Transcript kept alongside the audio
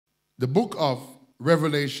the book of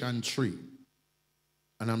Revelation 3,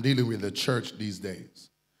 and I'm dealing with the church these days.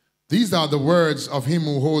 These are the words of him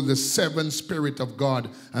who holds the seventh spirit of God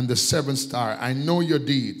and the seventh star. I know your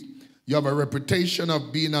deeds. You have a reputation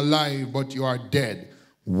of being alive, but you are dead.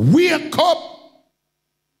 Wake up,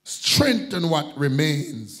 strengthen what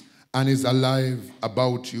remains and is alive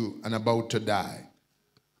about you and about to die.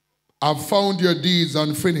 I've found your deeds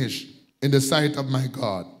unfinished in the sight of my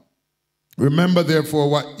God. Remember therefore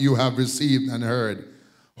what you have received and heard.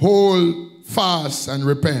 Hold fast and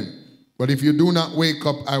repent. But if you do not wake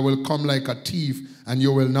up, I will come like a thief, and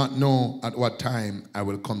you will not know at what time I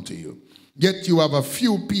will come to you. Yet you have a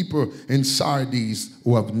few people in Sardis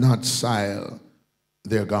who have not soiled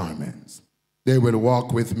their garments. They will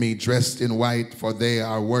walk with me dressed in white, for they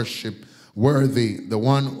are worship worthy. The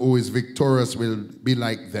one who is victorious will be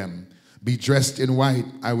like them. Be dressed in white.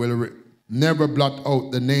 I will never blot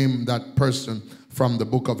out the name that person from the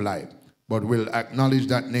book of life, but will acknowledge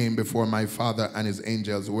that name before my Father and his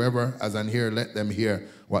angels. Whoever has an ear, let them hear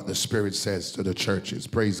what the Spirit says to the churches.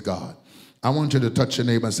 Praise God. I want you to touch your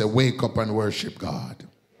neighbor and say, wake up and worship God.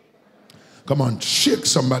 Come on, shake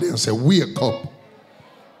somebody and say, wake up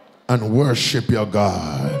and worship your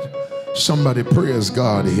God. Somebody praise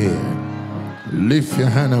God here. Lift your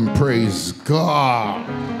hand and praise God.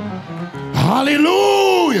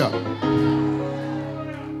 Hallelujah.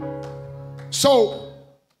 So,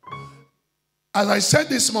 as I said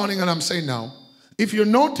this morning and I'm saying now, if you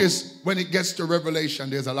notice when it gets to Revelation,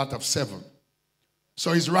 there's a lot of 7.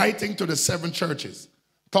 So he's writing to the 7 churches,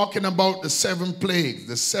 talking about the 7 plagues,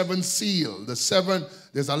 the 7 seals, the 7,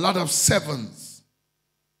 there's a lot of 7s.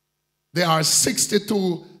 There are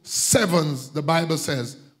 62 7s, the Bible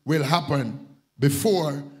says, will happen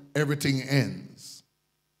before everything ends.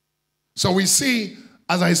 So we see,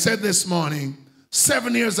 as I said this morning,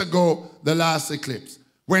 7 years ago, the last eclipse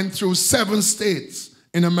went through 7 states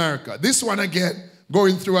in America. This one again,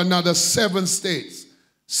 going through another 7 states.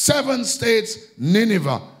 7 states,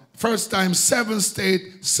 Nineveh. First time, 7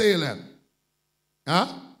 state, Salem. Huh?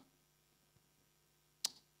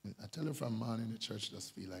 I tell you from man in the church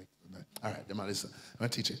just feel like, all right, them listen. I'm going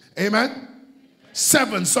to teach it. Amen?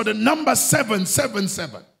 7. So the number 7, 7,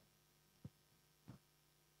 7.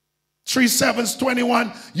 3 7s,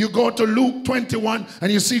 21. You go to Luke 21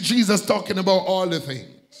 and you see Jesus talking about all the things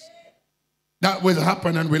that will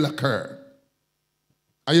happen and will occur.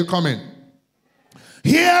 Are you coming?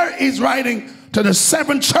 Here he's writing to the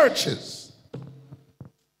 7 churches.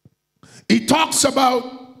 He talks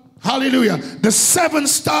about, hallelujah, the 7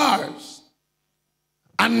 stars,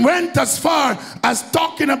 and went as far as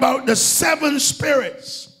talking about the 7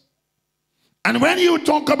 spirits. And when you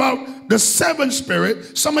talk about the 7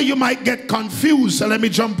 spirit, some of you might get confused, so let me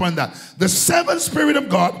jump on that. The 7th Spirit of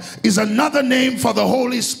God is another name for the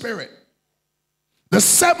Holy Spirit. The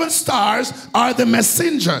 7 stars are the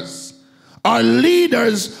messengers, are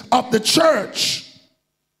leaders of the church.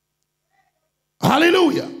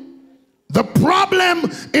 Hallelujah. The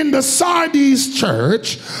problem in the Sardis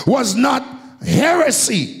church was not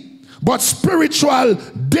heresy, but spiritual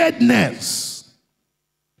deadness.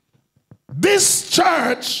 This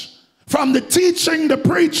church, from the teaching, the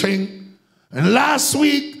preaching, and last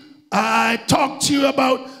week I talked to you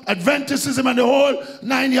about Adventism and the whole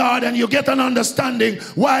 9 yards, and you get an understanding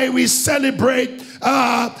why we celebrate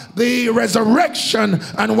the resurrection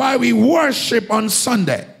and why we worship on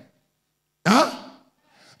Sunday. Huh?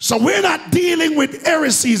 So we're not dealing with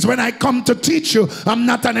heresies. When I come to teach you, I'm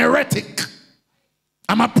not an heretic.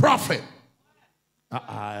 I'm a prophet.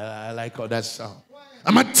 I like how that sounds.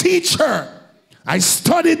 I'm a teacher. I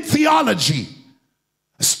studied theology.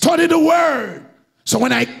 I studied the word. So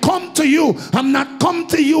when I come to you, I'm not come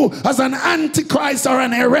to you as an antichrist or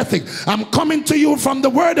an heretic. I'm coming to you from the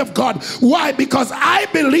word of God. Why? Because I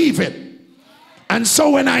believe it. And so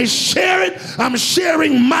when I share it, I'm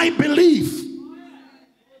sharing my belief,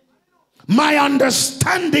 my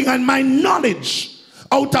understanding and my knowledge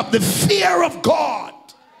out of the fear of God.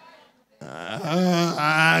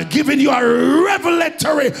 Giving you a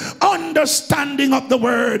revelatory understanding of the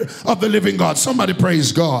word of the living God. Somebody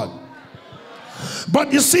praise God.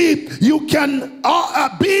 But you see, you can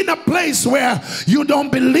be in a place where you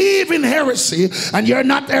don't believe in heresy and you're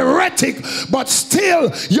not heretic, but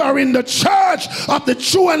still you're in the church of the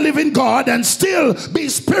true and living God and still be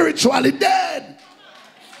spiritually dead.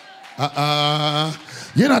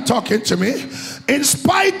 You're not talking to me. In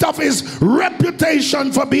spite of his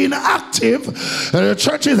reputation for being active, the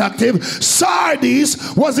church is active,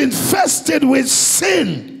 Sardis was infested with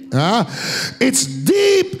sin. Its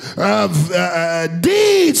deep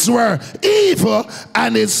deeds were evil,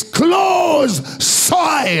 and its clothes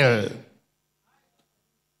soiled.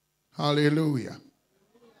 Hallelujah.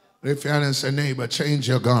 If you and say, neighbor, change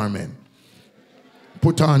your garment.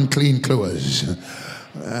 Put on clean clothes.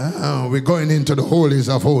 We're going into the holies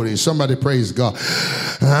of holies. Somebody praise God.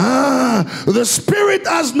 The Spirit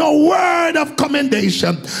has no word of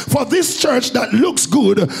commendation for this church that looks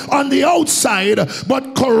good on the outside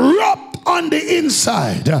but corrupt on the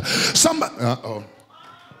inside.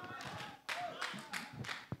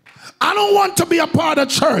 I don't want to be a part of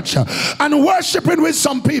church and worshiping with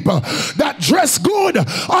some people that dress good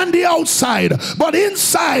on the outside, but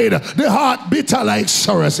inside the heart bitter like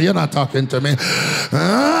sorrow. You're not talking to me.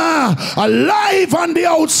 Alive on the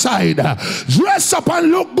outside, dress up and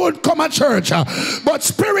look good, come to church, but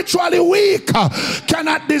spiritually weak,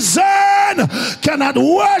 cannot discern, cannot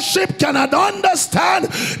worship, cannot understand.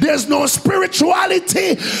 There's no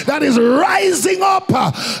spirituality that is rising up,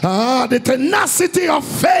 the tenacity of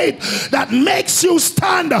faith that makes you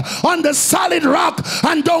stand on the solid rock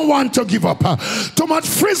and don't want to give up. Too much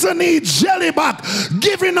frisony, jellyback,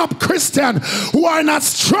 giving up Christian who are not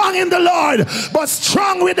strong in the Lord but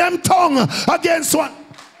strong with them tongue against one.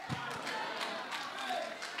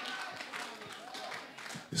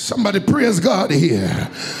 Somebody praise God here.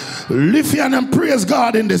 Lift your hand and praise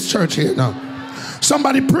God in this church here now.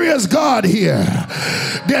 Somebody praise God here.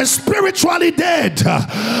 They're spiritually dead.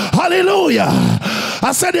 Hallelujah.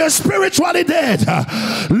 I said they're spiritually dead.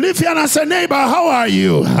 Lift your hand and say, neighbor, how are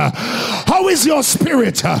you? How is your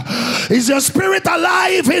spirit? Is your spirit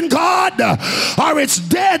alive in God? Or it's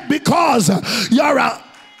dead because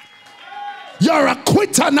you're a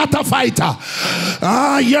quitter, not a fighter.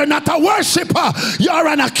 You're not a worshiper. You're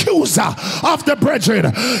an accuser of the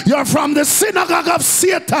brethren. You're from the synagogue of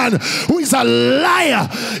Satan, who is a liar.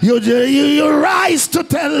 You rise to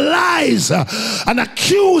tell lies and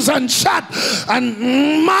accuse and chat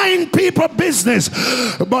and mind people business.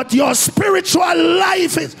 But your spiritual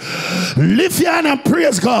life is... Lift your hand and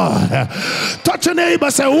praise God. Touch your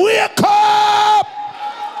neighbor, say, wake up.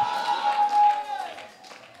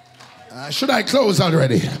 Should I close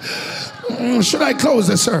already? Should I close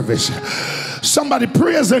the service? Somebody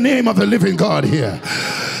praise the name of the living God here.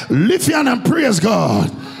 Lift your hand and praise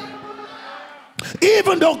God.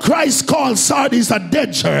 Even though Christ called Sardis a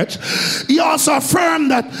dead church, he also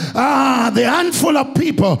affirmed that the handful of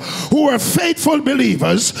people who were faithful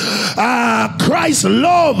believers, Christ's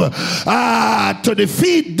love to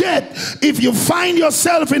defeat death. If you find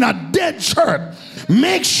yourself in a dead church,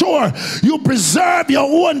 make sure you preserve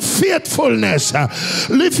your own faithfulness.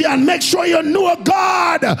 Lift your hand, make sure you know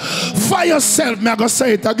God for yourself. May I go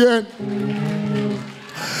say it again?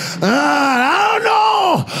 I don't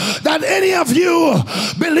know that any of you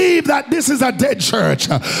believe that this is a dead church.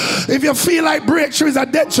 If you feel like Breakthrough is a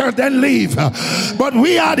dead church, then leave. But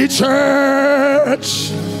we are the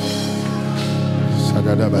church.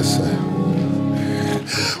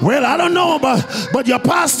 Well, I don't know, but your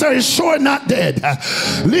pastor is sure not dead.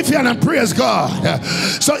 Lift your hand and praise God.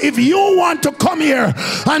 So if you want to come here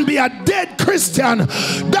and be a dead Christian,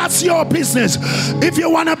 that's your business. If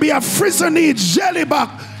you want to be a frisony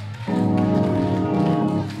jellyback,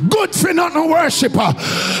 good for nothing worshiper,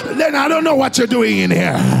 then I don't know what you're doing in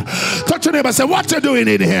here. Touch your neighbor and say, what you're doing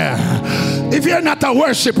in here? If you're not a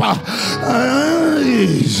worshiper,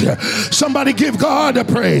 somebody give God a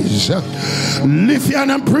praise. Lift your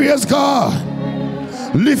hand and praise God.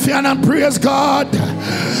 Lift your hand and praise God.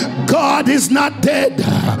 God is not dead,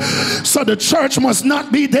 so the church must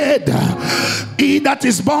not be dead. He that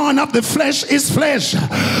is born of the flesh is flesh.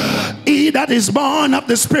 He that is born of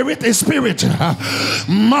the Spirit is spirit.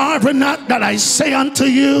 Marvel not that I say unto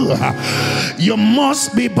you, you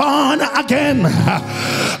must be born again.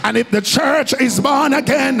 And if the church is born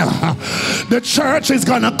again, the church is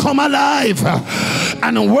gonna come alive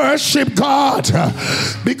and worship God,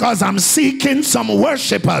 because I'm seeking some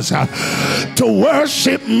worshipers to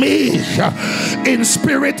worship me in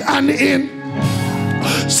spirit and in.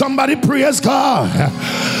 Somebody praise God.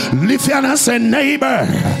 Lift your hand and say, neighbor,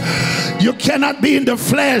 you cannot be in the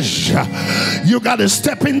flesh. You got to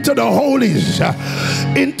step into the holies,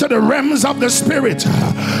 into the realms of the spirit.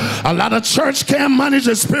 A lot of church can't manage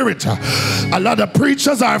the spirit. A lot of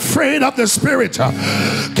preachers are afraid of the spirit.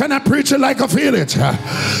 Can I preach it like I feel it?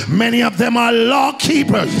 Many of them are law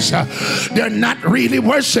keepers. They're not really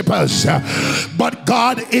worshipers. But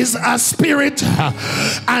God is a spirit,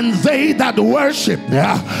 and they that worship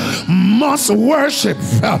must worship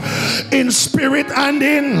in spirit and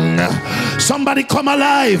in. Somebody come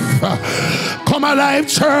alive. Come alive,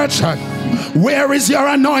 church. Where is your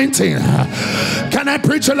anointing? Can I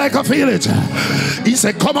preach it like I feel it? He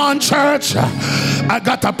said, come on, church. I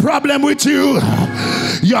got a problem with you.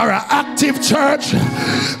 You're an active church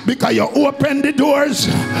because you open the doors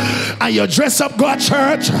and you dress up God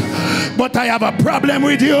church. But I have a problem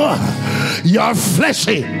with you. You're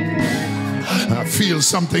fleshy. I feel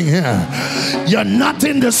something here. You're not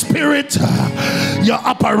in the spirit. You're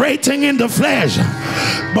operating in the flesh.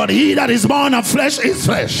 But he that is born of flesh is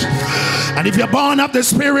flesh. And if you're born of the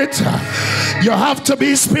spirit, you have to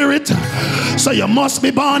be spirit. So you must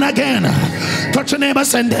be born again. Touch your neighbor,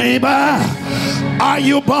 say, neighbor, are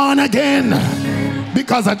you born again?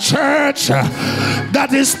 Because a church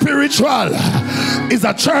that is spiritual is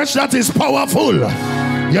a church that is powerful.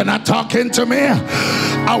 You're not talking to me.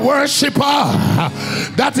 A worshiper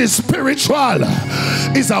that is spiritual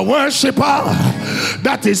is a worshiper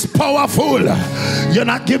that is powerful. You're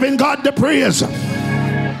not giving God the praise.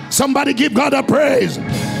 Somebody give God a praise.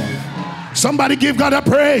 Somebody give God a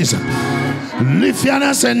praise. Lift your hand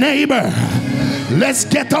and say, neighbor, let's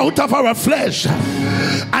get out of our flesh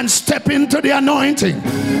and step into the anointing.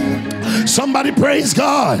 Somebody praise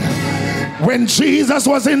God. When Jesus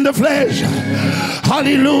was in the flesh,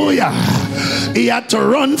 hallelujah, he had to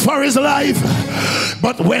run for his life.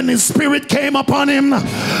 But when his spirit came upon him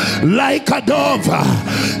like a dove,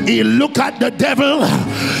 he looked at the devil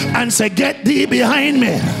and said, get thee behind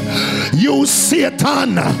me, you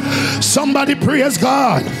Satan. Somebody praise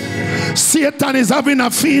God. Satan is having a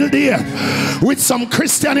field day with some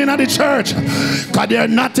Christian in the church because they're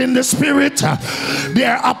not in the spirit.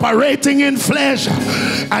 They're operating in flesh,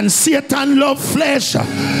 and Satan loves flesh.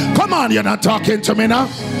 Come on, you're not talking to me now.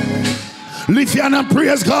 Lift your hand and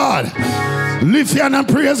praise God. Lift your hand and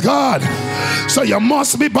praise God. So you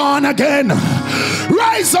must be born again.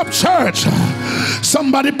 Rise up, church.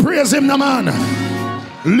 Somebody praise him, the man.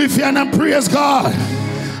 Lift your hand and praise God.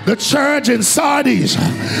 The church in Sardis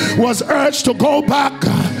was urged to go back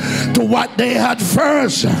to what they had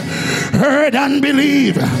first heard and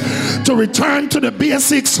believed, to return to the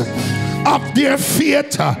basics of their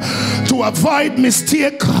faith, to avoid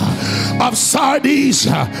mistake of Sardis.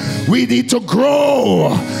 We need to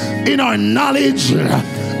grow in our knowledge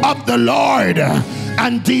of the Lord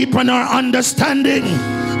and deepen our understanding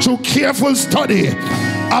through careful study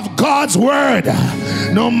of God's word.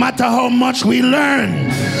 No matter how much we learn,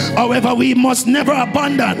 however, we must never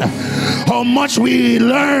abandon how much we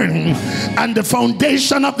learn and the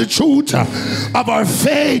foundation of the truth of our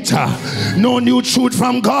faith. No new truth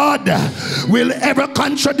from God will ever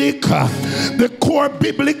contradict the core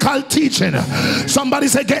biblical teaching. Somebody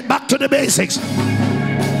say, get back to the basics.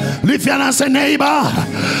 Lift your hand and say, neighbor,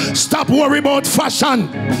 stop worrying about fashion.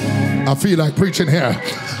 I feel like preaching here.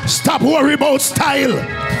 Stop worrying about style.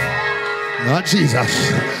 Not Jesus.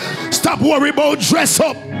 Stop worrying about dress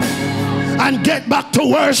up and get back to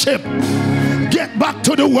worship. Get back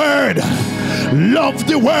to the word. Love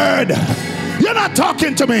the word. You're not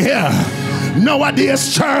talking to me here.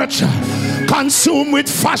 Nowadays, church, consume with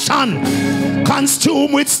fashion,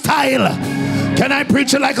 consume with style. Can I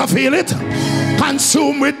preach it like I feel it?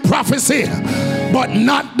 Consume with prophecy, but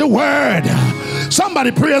not the word.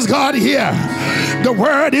 Somebody praise God here. The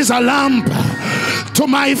word is a lamp to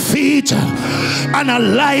my feet and a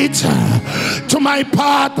light to my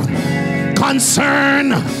path. Concern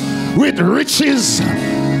with riches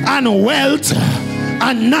and wealth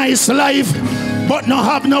and nice life, but no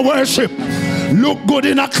have no worship. Look good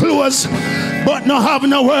in a clothes, but no have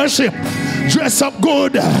no worship. Dress up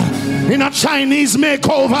good in a Chinese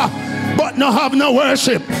makeover, but no have no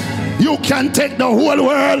worship. You can take the whole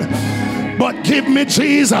world, but give me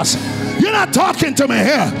Jesus. You're not talking to me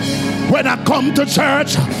here. When I come to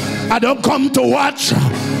church, I don't come to watch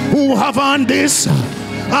who have on this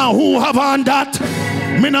and who have on that.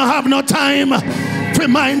 Me no have no time to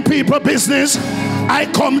mind people business. I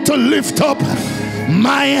come to lift up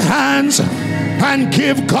my hands and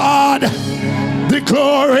give God the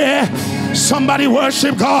glory. Somebody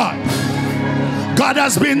worship God. God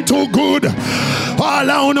has been too good. All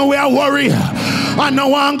I know we are worried. I know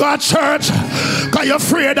one God church because you're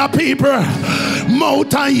afraid of people.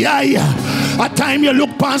 Mouth and yai. At time you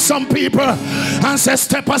look past some people and say,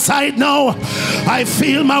 step aside now. I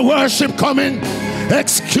feel my worship coming.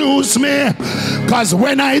 Excuse me, because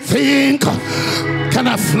when I think, can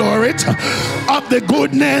I floor it, of the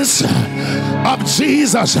goodness of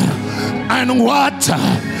Jesus and what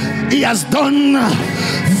he has done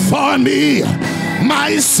for me,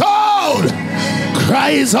 my soul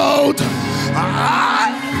cries out.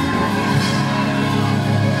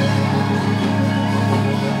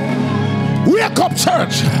 Wake up,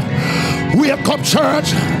 church. Wake up,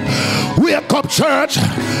 church. Wake up, church.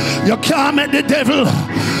 You can't make the devil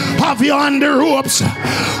have you on the ropes.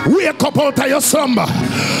 Wake up out of your slumber.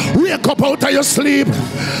 Wake up out of your sleep.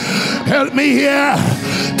 Help me here.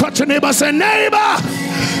 Touch your neighbor. Say, neighbor,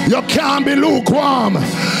 you can't be lukewarm.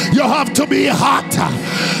 You have to be hot.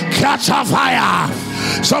 Catch a fire.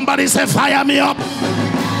 Somebody say, fire me up.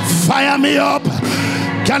 Fire me up.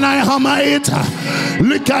 Can I hammer it?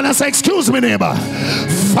 Look and say, excuse me, neighbor.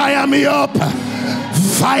 Fire me up.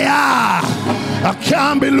 Fire. I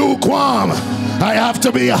can't be lukewarm. I have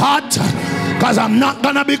to be hot, because I'm not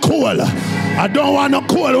gonna be cool. I don't want no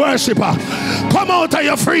cool worshiper. Come out of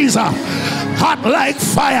your freezer, hot like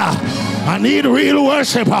fire. I need real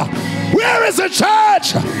worshiper. Where is the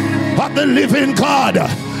church of the living God?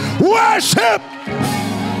 Worship.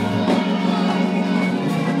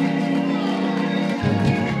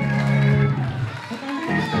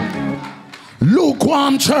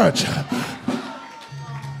 Lukewarm church.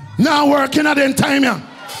 Now working at the time, yeah.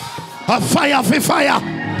 A fire for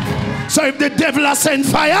fire. So if the devil has sent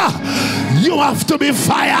fire, you have to be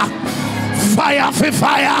fire. Fire for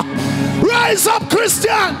fire. Rise up,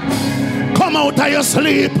 Christian. Come out of your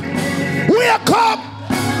sleep. Wake up.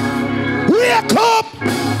 Wake up.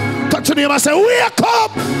 Touch your neighbor and say, wake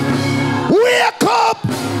up. Wake up.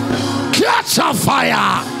 Catch a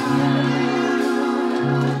fire.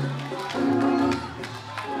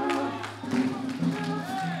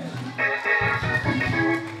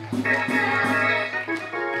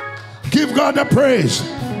 Give God the praise.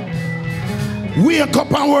 Wake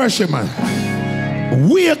up and worship, man.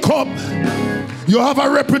 Wake up. You have a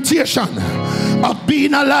reputation of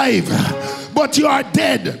being alive, but you are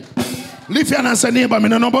dead. Lift your hand and say, neighbor, I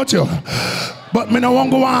don't know about you, but I don't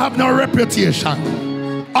want to have no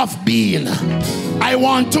reputation of being. I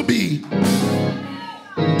want to be.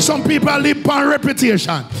 Some people live on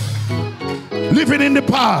reputation, living in the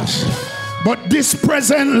past, but this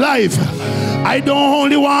present life, I don't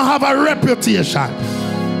only want to have a reputation.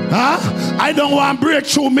 I don't want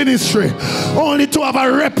breakthrough ministry only to have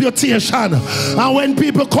a reputation. And when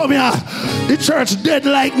people come here, the church dead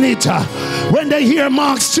like Nita. When they hear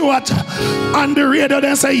Mark Stewart on the radio,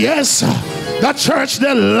 they say, yes, that church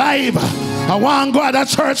they're live. I want to go to that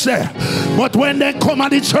church there. But when they come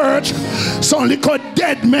at the church, some little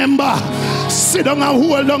dead member sit down and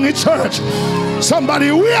hold on the church.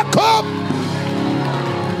 Somebody wake up.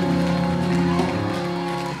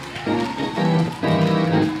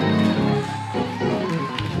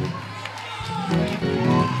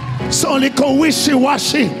 So little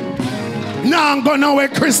wishy-washy. Now I'm going away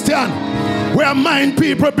Christian. Where mind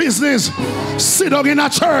people business. Sit down in a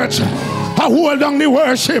church. I hold on the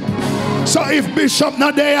worship. So if Bishop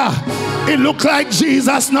not there, it look like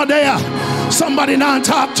Jesus not there. Somebody now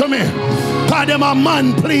talk to me. Call them a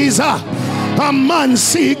man pleaser. A man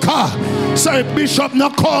seeker. So if Bishop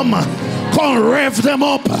not come rev them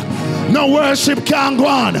up. No worship can go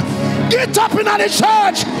on. Get up in the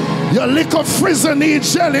church. Your little freezer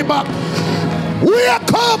needs jelly back.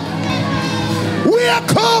 Wake up!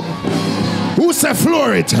 Wake up! Who said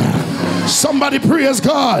floor it? Somebody praise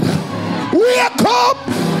God. Wake up!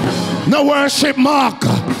 No worship Mark.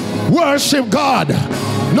 Worship God.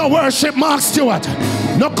 No worship Mark Stewart.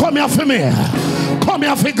 No come here for me. Come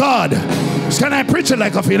here for God. Can I preach it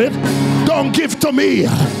like I feel it? Don't give to me.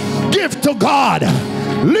 Give to God.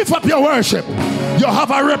 Lift up your worship. You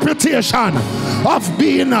have a reputation of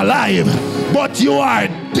being alive, but you are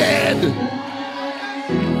dead.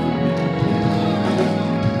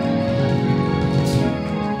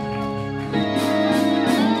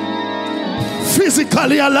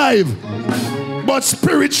 Physically alive, but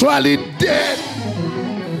spiritually dead.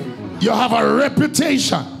 You have a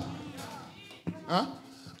reputation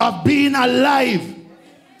of being alive,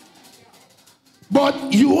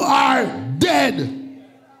 but you are dead.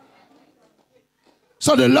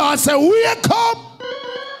 So the Lord said, wake up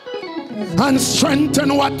and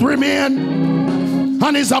strengthen what remain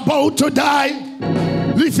and is about to die.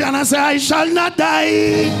 Lift your hand and say, I shall not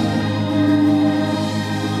die,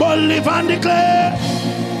 but live and declare.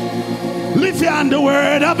 Lift your hand the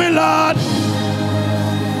word of the Lord.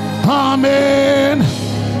 Amen.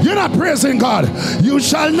 You're not praising God. You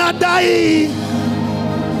shall not die.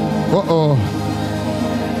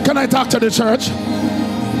 Can I talk to the church?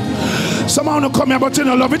 Some of you come here but you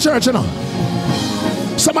don't love the church, you know.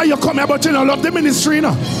 Some of you come here but you don't love the ministry, you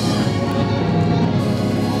know.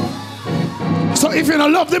 So if you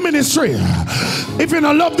don't love the ministry, if you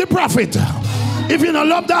don't love the prophet, if you don't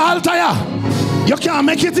love the altar, you can't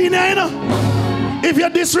make it in here, you know. If you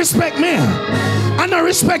disrespect me and I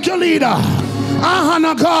respect your leader and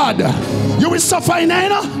honor God, you will suffer in here, you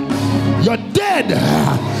know. You're dead.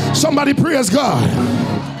 Somebody praise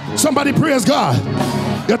God. Somebody praise God.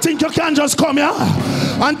 You think you can just come here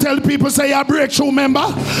and tell people say you're a breakthrough member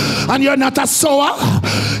and you're not a sower,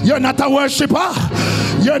 you're not a worshiper,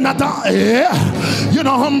 you're not a, you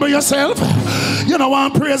know, humble yourself, you know,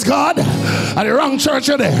 want to praise God? At the wrong church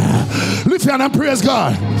you're there. Lift your hand and praise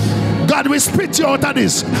God. God will spit you out of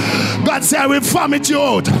this. God said I will vomit you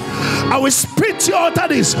out. I will spit you out of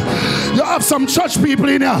this. You have some church people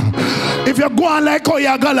in here. If you're going like how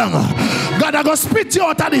you're going, God will go spit you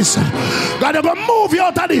out of this. God will go move you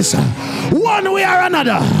out of this. One way or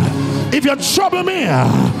another. If you trouble me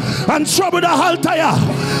and trouble the altar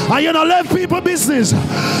and you know leave people business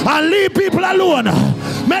and leave people alone,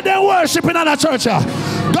 make them worship in another church.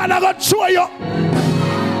 God will go show you.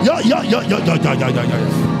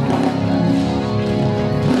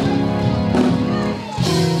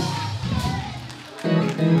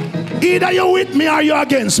 Either you're with me or you're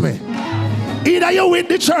against me. Either you're with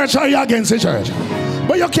the church or you're against the church.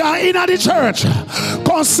 But you can't enter the church.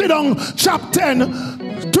 Come sit down, chap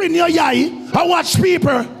 10, twin your eye, and watch people.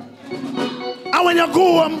 And when you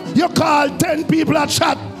go home, you call 10 people at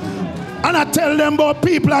chat. And I tell them about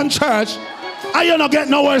people in church. And you don't get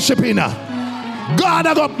no worship in her. God,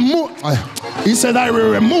 I got move. He said, I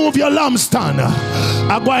will remove your lampstand.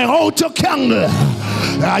 I'm going out your candle.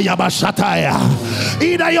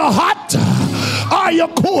 Either you're hot or you're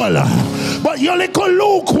cool, but you're little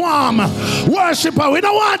lukewarm worshiper. We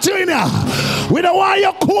don't want you in here. We don't want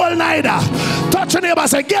you cool neither. Touch your neighbor and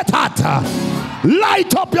say, get hot.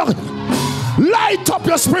 Light up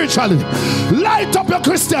your spirituality. Light up your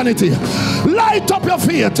Christianity. Light up your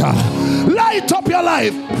faith. Light up your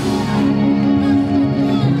life.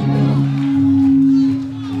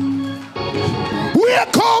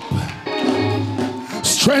 Wake up.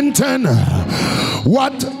 Strengthen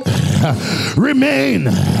what remain.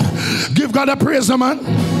 Give God a praise, man.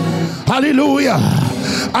 Hallelujah.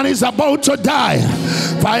 And he's about to die.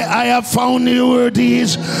 I have found your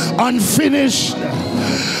deeds unfinished.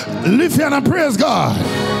 Lift your hand and praise God.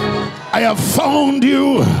 I have found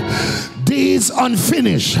you deeds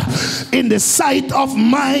unfinished in the sight of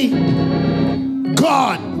my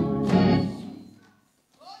God.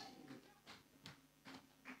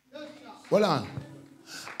 Hold on.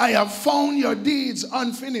 I have found your deeds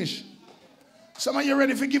unfinished. Some of you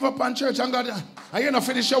ready to give up on church and God, and you not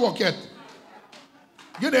finished your work yet.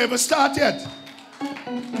 You don't even start yet.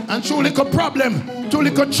 And too little problem, too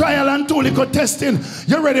little trial and too little testing.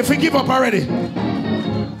 You're ready to give up already.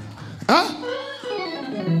 Huh?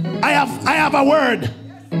 I have a word.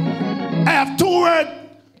 I have 2 words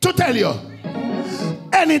to tell you.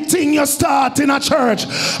 Anything you start in a church,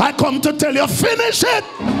 I come to tell you, finish it.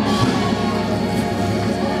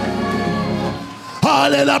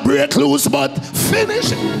 Hallelujah, break loose, but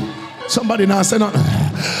finish it. Somebody now say nothing.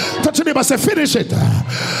 Touch your neighbor, say finish it.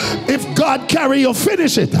 If God carry you,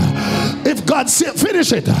 finish it. If God say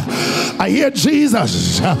finish it. I hear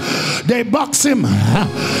Jesus. They box him.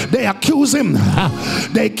 They accuse him.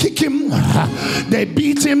 They kick him. They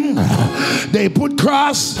beat him. They put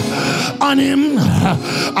cross on him.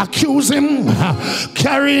 Accuse him.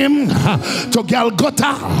 Carry him to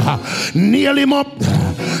Golgotha. Nail him up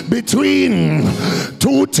between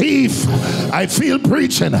 2 teeth. I feel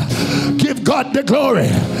preaching. Give God the glory.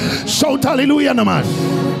 Shout hallelujah, no man.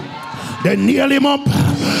 They nail him up.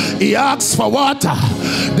 He asked for water.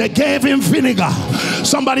 They gave him vinegar.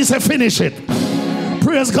 Somebody say finish it.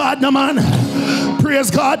 Praise God, no man.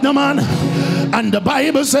 Praise God, no man. And the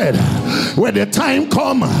Bible said when the time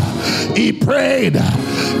come, he prayed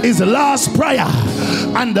his last prayer,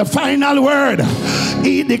 and the final word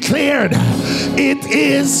he declared, it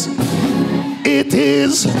is, it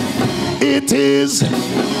is, it is,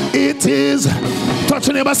 it is. Touch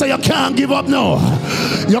your neighbor, say you can't give up now.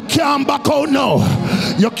 You can't back out now.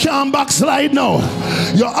 You can't backslide now.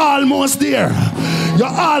 You're almost there. You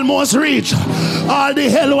almost reach all the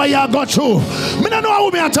hell where you got through. Me don't know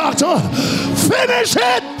who me I talk to. Finish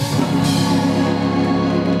it.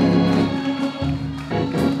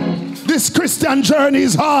 This Christian journey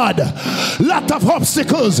is hard. Lot of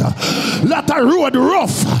obstacles. Lot of road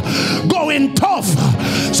rough. Going tough.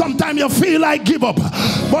 Sometimes you feel like give up.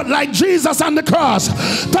 But like Jesus on the cross,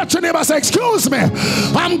 touch your neighbor, say, excuse me,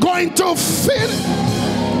 I'm going to finish.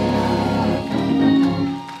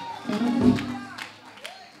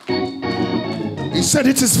 He said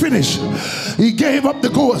it is finished. He gave up the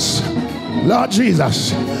ghost, Lord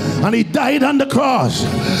Jesus, and he died on the cross.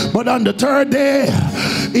 But on the 3rd day,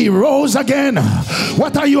 he rose again.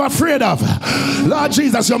 What are you afraid of? Lord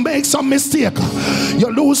Jesus, you make some mistake.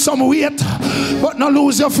 You lose some weight, but not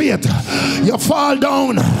lose your faith. You fall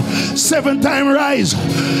down, 7 times rise,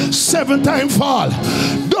 7 times fall.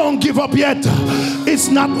 Don't give up yet. It's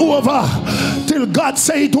not over till God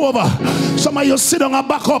say it over. Some of you sit down and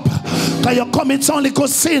back up because you commit some little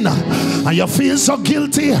sin and you feel so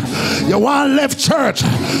guilty. You want left church.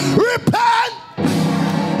 Repent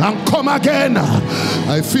and come again.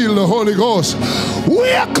 I feel the Holy Ghost.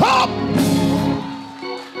 Wake up.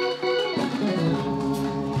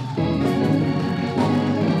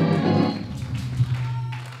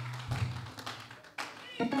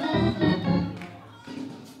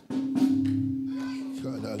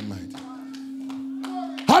 God Almighty.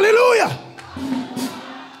 Hallelujah.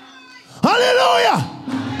 Hallelujah.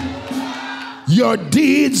 Your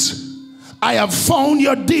deeds, I have found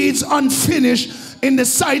your deeds unfinished in the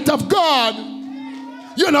sight of God.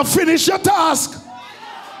 You're not finished your task.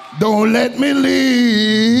 Don't let me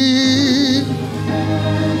leave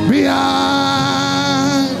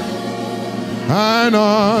behind And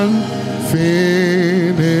unfinished.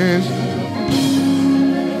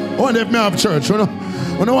 Oh, and if me have church, you know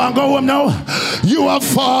want to go home now? You have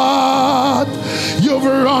fought, you've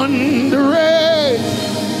run the race,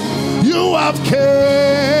 you have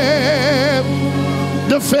kept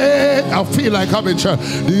the faith. I feel like having church.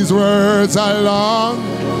 These words I long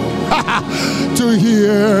to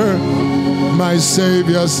hear my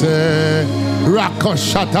Savior say,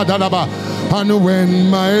 and when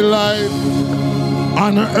my life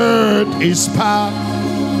on earth is past,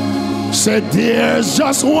 said there's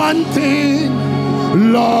just one thing,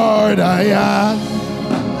 Lord, I ask.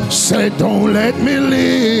 Said don't let me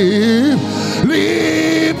leave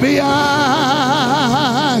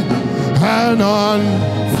behind and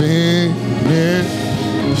unfinished.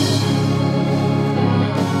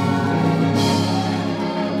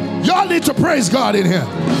 Y'all need to praise God in here.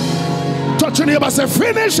 Touch your neighbor, say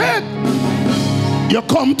finish it. You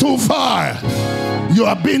come too far. You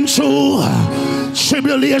have been through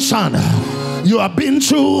tribulation. You have been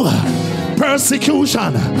through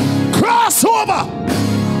persecution. Cross over.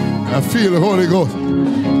 I feel the Holy Ghost.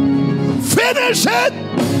 Finish it.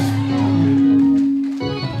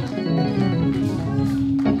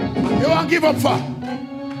 You won't give up for?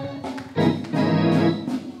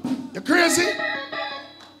 You crazy?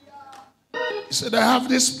 You said I have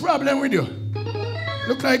this problem with you.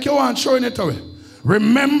 Look like you aren't showing it away.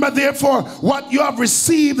 Remember therefore what you have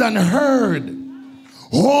received and heard.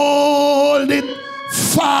 Hold it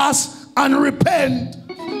fast and repent.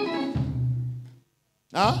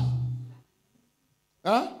 Huh?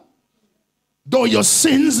 Huh? Though your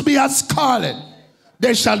sins be as scarlet,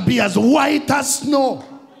 they shall be as white as snow.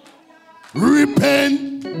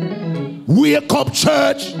 Repent. Wake up,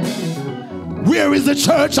 church. Where is the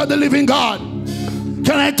church of the living God?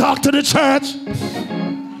 Can I talk to the church?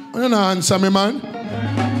 You don't answer me, man.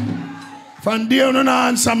 From there, you don't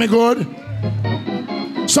answer me good.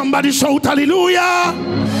 Somebody shout hallelujah.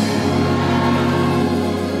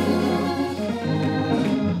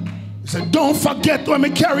 He said, don't forget where me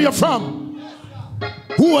carry you from.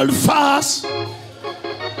 Hold fast.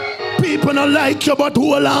 People don't like you, but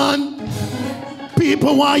hold on.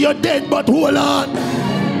 People want you dead, but hold on.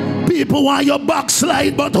 People want you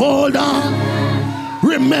backslide, but hold on.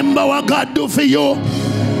 Remember what God do for you.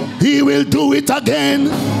 He will do it again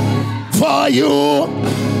for you.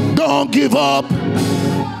 Don't give up.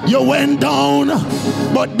 You went down,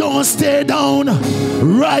 but don't stay down.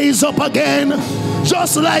 Rise up again,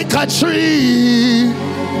 just like a tree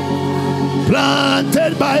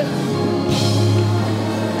planted by...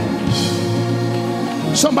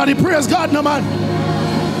 Somebody praise God, no man.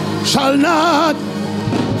 Shall not.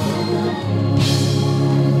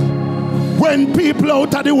 When people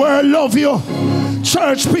out of the world love you,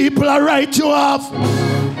 church people are write you off.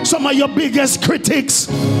 Some of your biggest critics,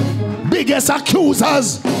 biggest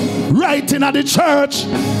accusers, writing at the church.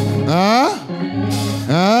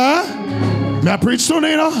 May I preach soon,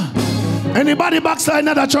 you know? Anybody backslide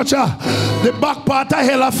in the church? The back part of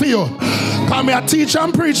hell I feel. Come here, teach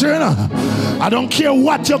and preach, you know? I don't care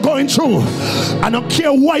what you're going through. I don't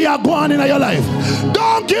care where you're going in your life.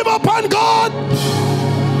 Don't give up on God.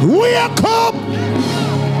 Wake up.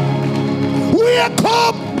 Wake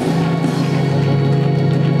up.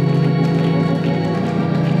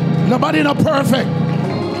 Nobody not perfect.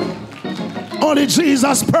 Only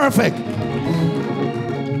Jesus perfect.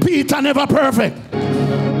 Peter never perfect.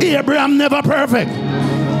 Abraham never perfect.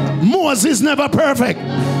 Moses never perfect.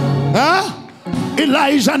 Huh?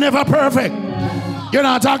 Elijah never perfect. You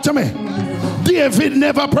know, talk to me. David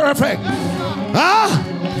never perfect. Huh?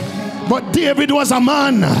 But David was a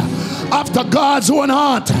man after God's own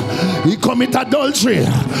heart. He commit adultery,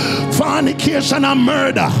 fornication and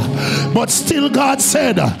murder. But still God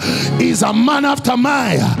said, he's a man after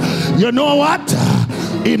my. You know what?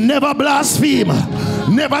 He never blaspheme,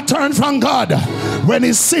 never turn from God. When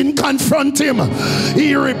his sin confront him,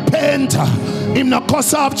 he repent. Him not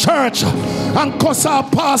cuss off church and cuss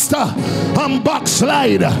off pastor and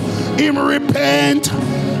backslide. Him repent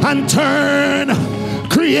and turn,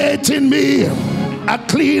 creating me a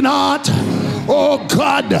clean heart. Oh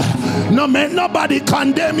God, no make nobody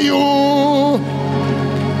condemn you.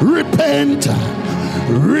 Repent,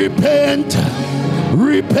 repent,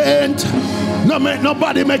 repent. No make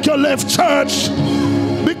nobody make you left church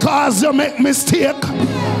because you make mistake.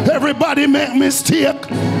 Everybody make mistake.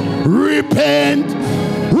 Repent.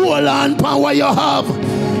 Hold on to what you have.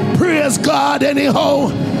 Praise God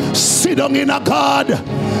anyhow. Sit down in a God.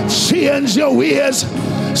 Change your ways.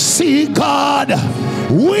 See God.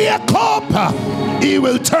 Wake up. He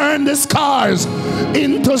will turn the scars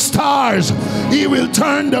into stars. He will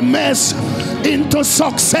turn the mess into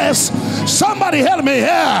success. Somebody help me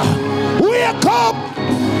here. Wake up.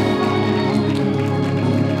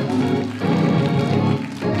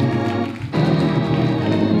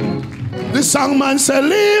 The songman said,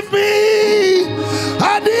 leave me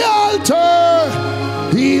at the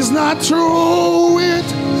altar. He's not through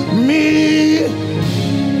with me.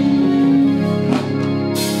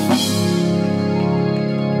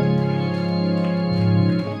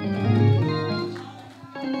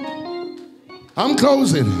 I'm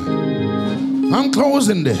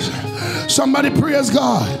closing this. Somebody praise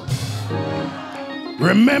God.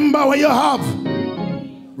 Remember what you have.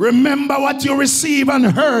 Remember what you receive and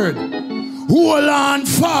heard. Hold on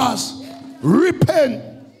fast. Repent.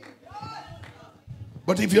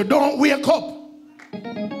 But if you don't wake up,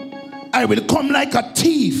 I will come like a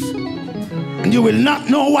thief, and you will not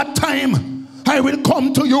know what time I will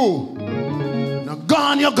come to you. Now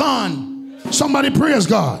gone, you're gone. Somebody praise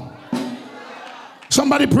God.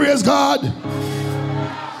 Somebody praise God.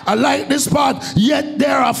 I like this part. Yet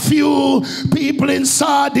there are few people in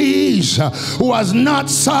Sardis who has not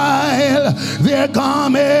soiled their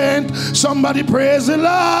garment. Somebody praise the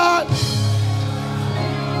Lord.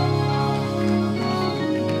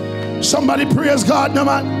 Somebody praise God, no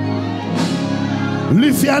man.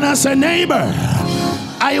 Lift your hand and say, neighbor,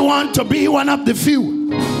 I want to be one of the few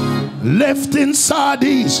left in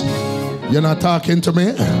Sardis. You're not talking to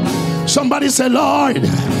me? Somebody say, Lord,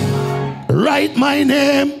 write my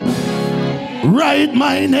name. Write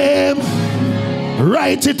my name.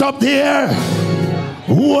 Write it up there.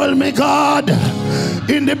 Hold me, God,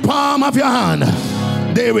 in the palm of your hand.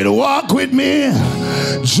 They will walk with me,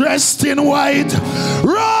 dressed in white,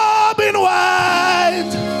 robed in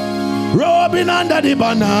white, robing under the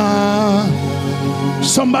banner.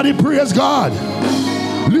 Somebody praise God.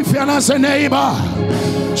 Lift your hand and say, neighbor,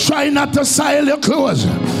 try not to soil your clothes.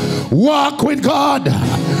 Walk with God.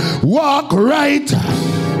 Walk right.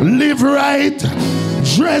 Live right.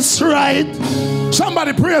 Dress right.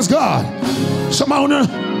 Somebody praise God. Somebody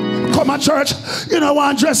come to church. You know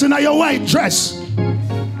want dress in your white dress.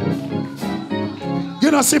 You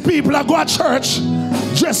know see people that go to church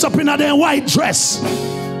dress up in their white dress.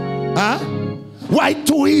 Huh? White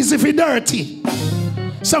too easy for dirty.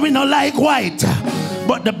 So we don't like white.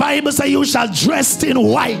 But the Bible says you shall dress in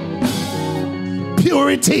white.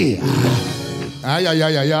 Purity.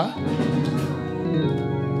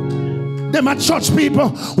 Them are church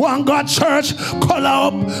people want God church, color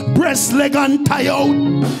up, breast, leg and tie out.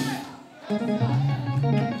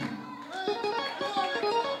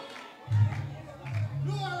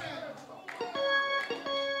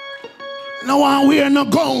 No one wear no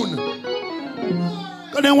gown.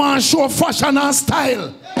 Because they want to show fashion and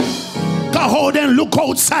style. Because how they look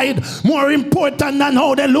outside more important than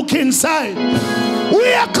how they look inside.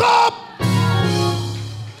 Wake up!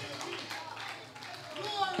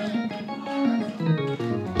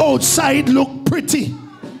 Outside look pretty,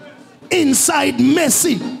 inside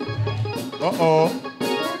messy.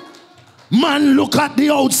 Man look at the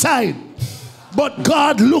outside, but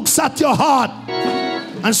God looks at your heart.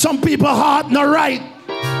 And some people heart not right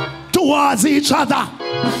towards each other.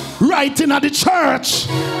 Right in at the church,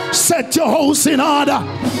 set your house in order,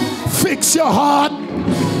 fix your heart.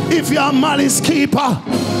 If you're a malice keeper,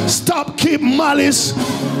 stop keep malice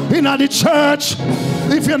in at the church.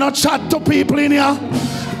 If you're not chat to people in here,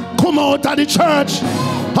 come out of the church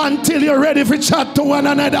until you're ready for chat to one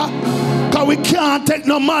another. Because we can't take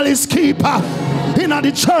no malice keeper in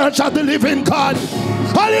the church of the living God.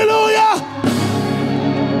 Hallelujah!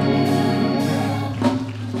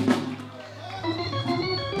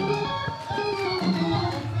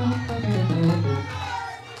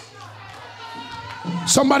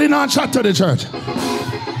 Somebody not chat to the church.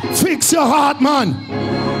 Fix your heart, man.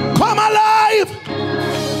 Come alive.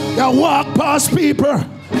 You walk past people,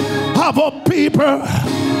 have up people,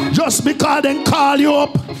 just because they call you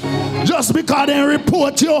up, just because they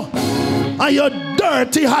report you, and your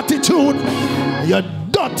dirty attitude, your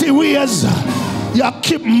dirty ways, you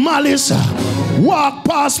keep malice, walk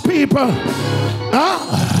past people.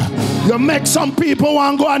 You make some people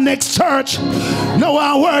want to go to next church, no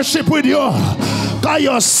one worship with you, because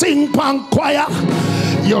you sing pan choir,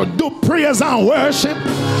 you do praise and worship,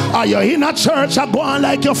 or you're in a church and go on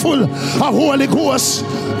like you're full of Holy Ghost,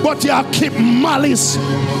 but you keep malice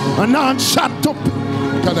and not shut up.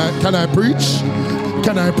 Can I preach?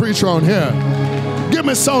 Can I preach around here? Give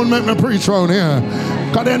me sound, make me preach around here.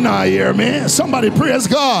 Because they not hear me. Somebody praise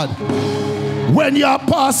God. When you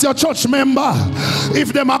pass your church member,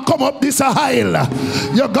 if them a come up this aisle,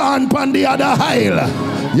 you're gone on the other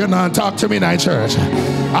aisle. You not talk to me in church.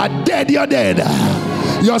 I dead, you're dead.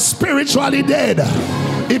 You're spiritually dead.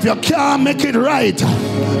 If you can't make it right,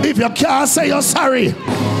 if you can't say you're sorry,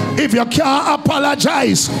 if you can't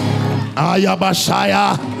apologize,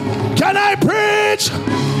 Ayabashaya, can I preach?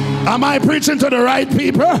 Am I preaching to the right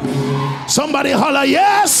people? Somebody holler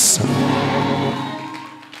yes.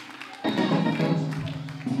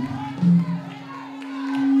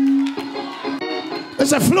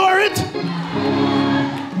 It's a floor it.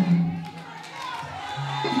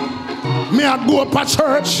 Me I go up a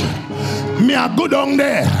church. Me I go down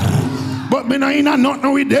there. But me not in a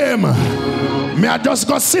nothing with them. Me I just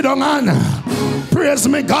go sit down and praise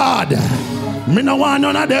me God. Me no want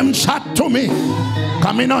none of them chat to me.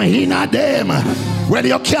 Cause me no in a them. Well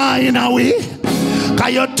you can't in a way.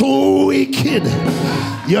 Cause you're too wicked.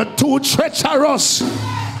 You're too treacherous.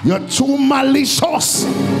 You're too malicious.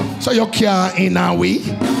 So you can't in a way.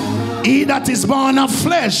 He that is born of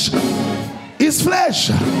flesh is flesh.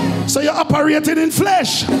 So you're operating in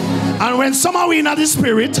flesh. And when somehow we in the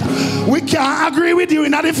spirit, we can't agree with you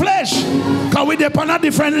in the flesh. Because we're on a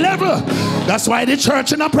different level. That's why the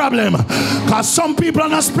church is a problem. Because some people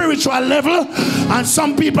on a spiritual level and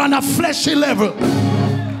some people on a fleshy level.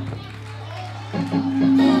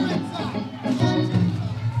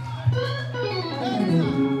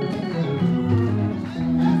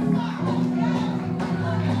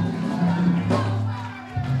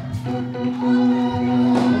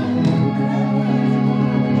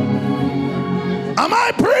 Am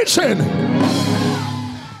I preaching?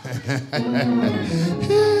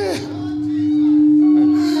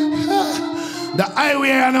 The highway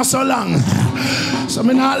is not so long, so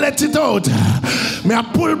me not let it out. Me I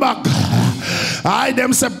pull back. I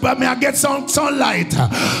them say, but me I get some sunlight.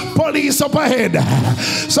 Police up ahead.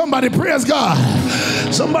 Somebody praise God.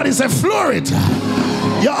 Somebody say, floor it.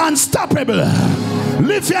 You're unstoppable.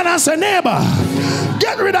 Lift your hand and say, neighbor,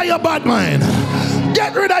 get rid of your bad mind.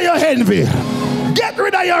 Get rid of your envy. Get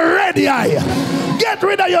rid of your red eye. Get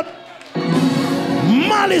rid of your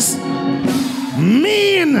malice,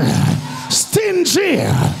 mean, stingy,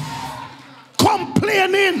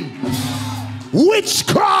 complaining,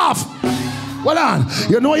 witchcraft. Well on,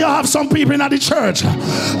 you know you have some people in the church,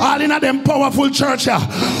 all in them powerful church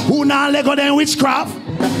who now lego them witchcraft,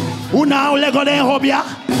 who now lego them hobia,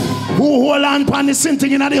 who hold on pan the same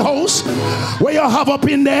thing in the house, where you have up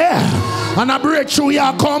in there, and a breakthrough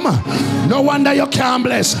you come. No wonder you can't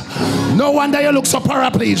bless. No wonder you look so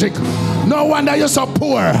paraplegic. No wonder you're so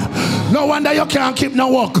poor. No wonder you can't keep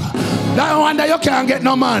no work. No wonder you can't get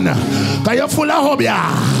no man. Because you're full of hobby.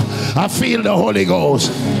 I feel the Holy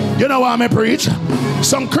Ghost. You know what I preach?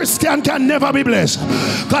 Some Christian can never be blessed.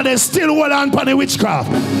 Because they still hold on to the witchcraft.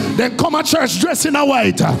 They come to church dressed in a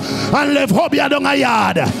white and leave hobby down a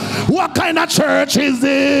yard. What kind of church is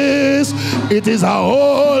this? It is a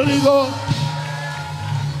Holy Ghost.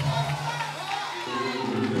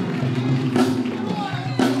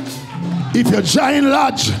 If you join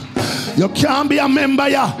lodge, you can't be a member.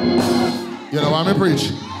 You know what I preach?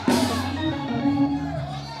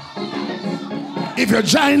 If you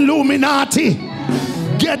join Illuminati,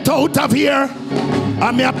 get out of here.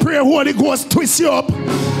 And may I pray Holy Ghost twist you up,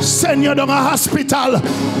 send you down a hospital,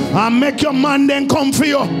 and make your man then come for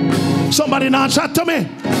you. Somebody now chat to me.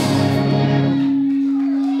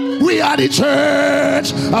 We are the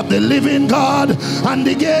church of the living God and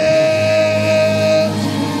the gate.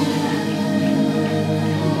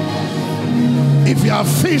 If you are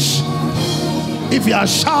fish, if you are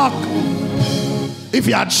shark, if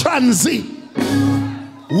you are transit,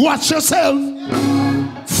 watch yourself.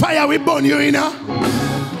 Fire will burn you in here.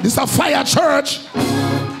 This is a fire church.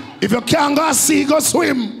 If you can't go see, go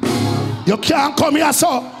swim. You can't come here,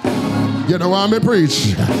 so. You know what I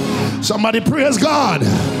preach? Somebody praise God.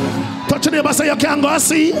 Touch your neighbor, say you can't go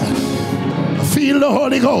see. Feel the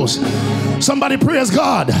Holy Ghost. Somebody praise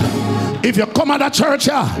God. If you come at a church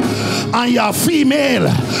and you're female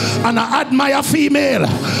and I admire female,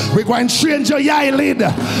 we're going to change your eyelid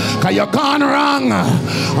because you're gone wrong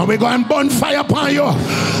and we're going to burn fire upon you.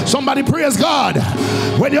 Somebody praise God.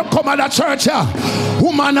 When you come at a church,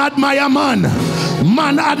 woman admire man,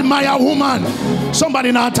 man admire woman.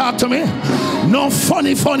 Somebody now talk to me. No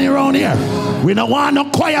funny around here. We don't want no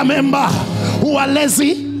choir member who are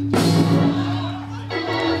lazy.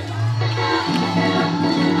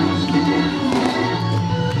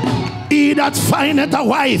 He that findeth a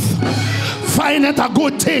wife, findeth a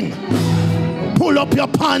good thing. Pull up your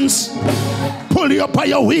pants, pull you up by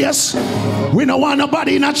your waist. We don't want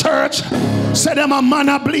nobody in a church. Say them a man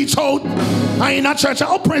a bleach out. And in a church,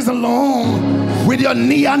 oh praise the Lord. With your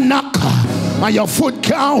knee and knock and your foot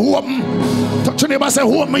can't open. Touch your neighbor, say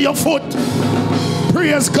open your foot.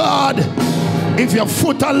 Praise God. If your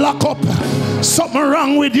foot are locked up, something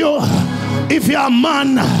wrong with you. If you're a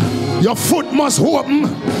man, your foot must open.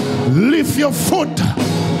 Lift your foot.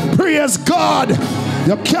 Praise God.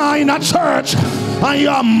 You can't in a church and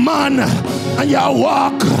you're a man and you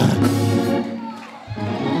walk.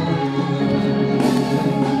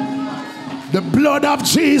 The blood of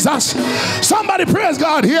Jesus. Somebody praise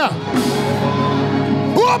God here.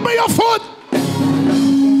 Open your foot.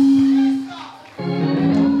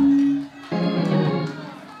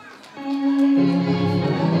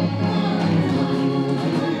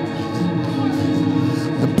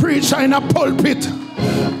 Preacher in a pulpit,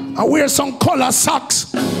 I wear some color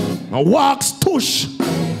socks, I walks tush,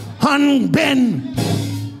 hand bend.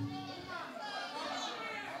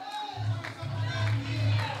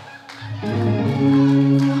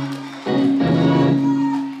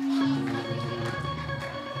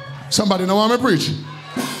 Somebody know what I'm preaching?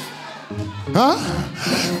 Huh?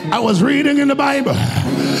 I was reading in the Bible,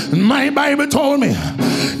 and my Bible told me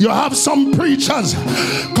you have some preachers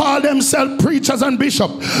call themselves preachers and bishop.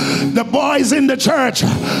 The boys in the church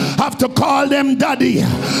have to call them daddy,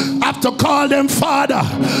 have to call them father.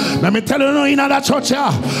 Let me tell you now, in that church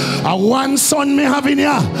here, one son me have in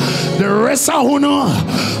here, the rest of who know,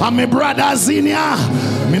 and my brothers in here.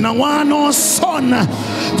 Me no want no son.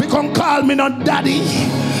 If you come call me no daddy,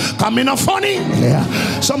 come me no funny. Yeah.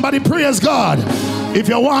 Somebody praise God. If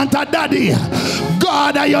you want a daddy,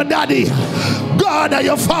 God are your daddy. God are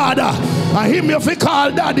your father. And him you fi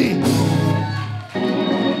call daddy.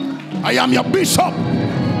 I am your bishop.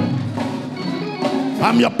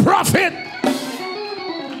 I'm your prophet.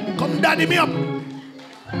 Come daddy me up.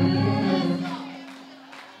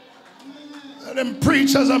 Them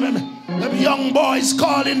preachers of them young boys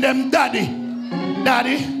calling them daddy.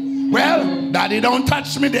 Daddy. Well, daddy don't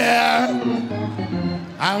touch me there.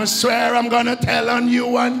 I swear I'm gonna tell on you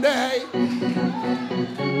one day.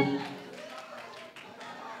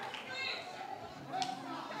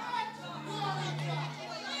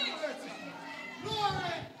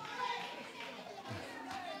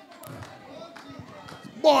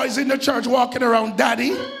 Boys in the church walking around,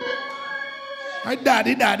 daddy. Hi,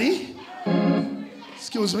 daddy, daddy.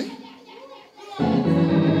 Excuse me.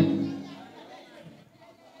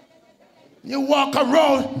 You walk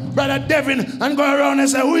around, Brother Devin, and go around and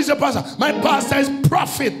say, who is your pastor? My pastor is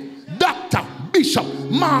prophet, doctor, bishop,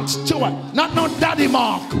 Mark Stewart. Not no daddy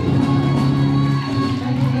Mark.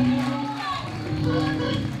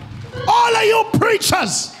 All of you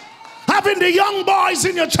preachers having the young boys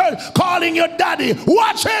in your church calling your daddy,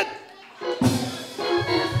 watch it.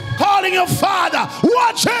 Calling your father,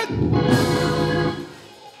 watch it.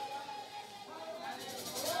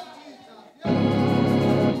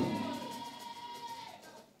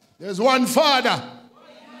 There's one Father.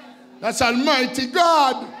 That's Almighty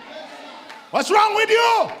God. What's wrong with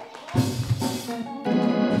you?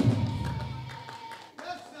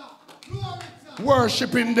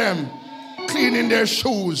 Worshipping them, cleaning their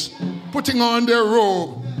shoes, putting on their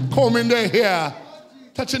robe, combing their hair,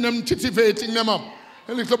 touching them, titivating them up.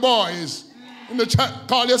 The little boys in the church,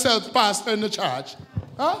 call yourself pastor in the church.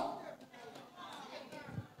 Huh?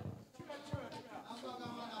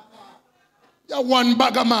 You're one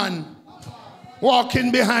bagger man walking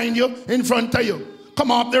behind you, in front of you. Come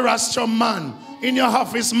off the rostrum, man. In your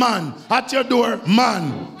office, man. At your door,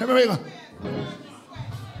 man. Everybody go.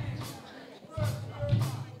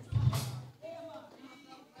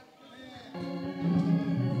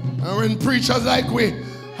 And when preachers like we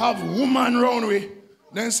have woman round we,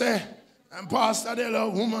 then say, and pastor, they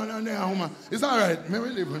love woman and they are woman. It's all right. May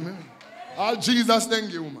we live with me. All Jesus then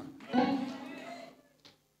give woman.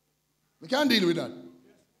 We can't deal with that.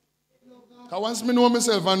 Because once me know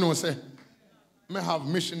myself, I know, say, me have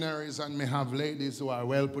missionaries and me have ladies who are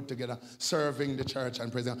well put together, serving the church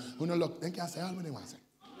and praising. Who no look, they can say all what they want to say.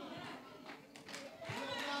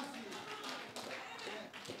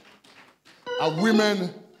 A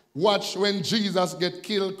women watch when Jesus get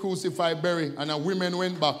killed, crucified, buried, and a women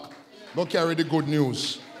went back. Go carry the good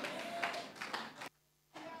news.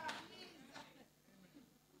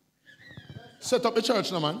 Set up the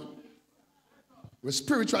church now, man. We're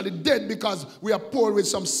spiritually dead because we are poor with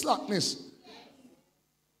some slackness.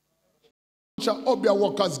 Obia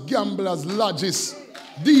workers, gamblers, lodges,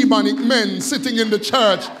 demonic men sitting in the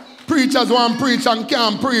church. Preachers want to preach and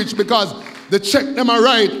can't preach because they check them are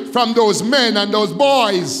right from those men and those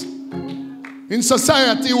boys in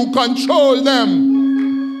society who control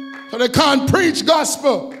them. So they can't preach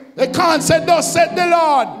gospel. They can't say, thus said the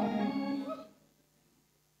Lord.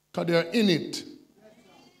 Because they're in it.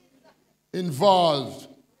 Involved.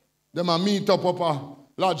 They might meet up a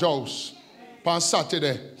lodge house on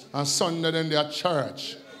Saturday and Sunday then they're at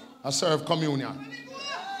church. I serve communion.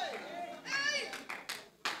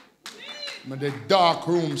 But the dark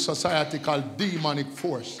room society called demonic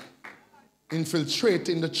force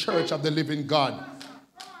infiltrating the church of the living God,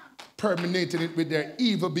 permeating it with their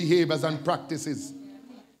evil behaviors and practices.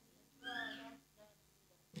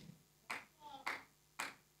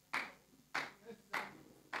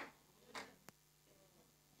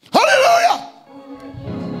 Hallelujah!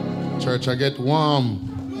 Church, I get warm.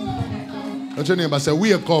 Let your neighbor say,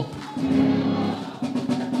 wake up.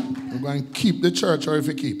 We're going to keep the church, or if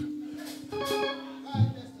you keep.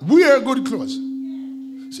 Wear good clothes.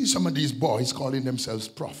 See some of these boys calling themselves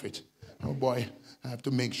prophet. Oh boy, I have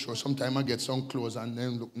to make sure. Sometimes I get some clothes and they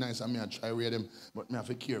look nice and I try to wear them, but I have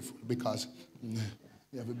to be careful because you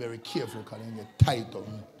have to be very careful because they get tight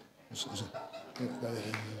on.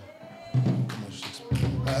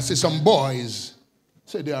 I see some boys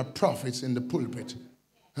say they are prophets in the pulpit.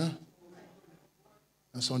 Huh?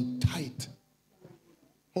 That's on tight.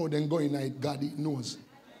 Oh, then go in night, God he knows.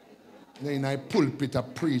 Then in a pulpit I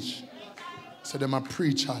preach. So them are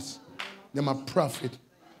preachers. Them are prophet.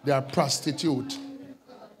 They are prostitute.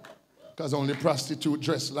 Because only prostitute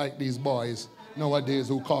dress like these boys nowadays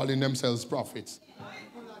who calling themselves prophets.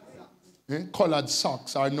 Colored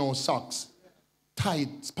socks or no socks. Tight,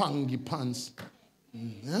 spangy pants.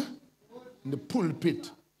 In the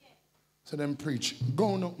pulpit. So them preach.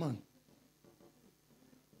 Go on up, man.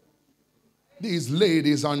 These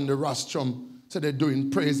ladies on the rostrum, so they're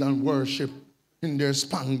doing praise and worship in their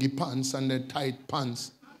spangy pants and their tight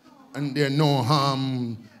pants. And there no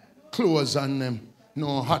clothes on them,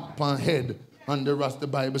 no hat pan head on the rest. The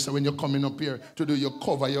Bible says when you're coming up here to do, you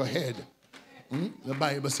cover your head. The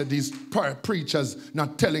Bible said these preachers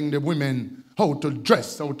not telling the women how to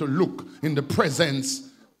dress, how to look in the presence,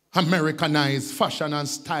 Americanized fashion and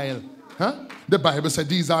style. The Bible said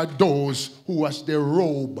these are those who wash their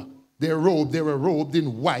robe. They were robed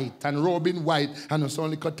in white, and robed in white, and it's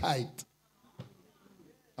only cut tight.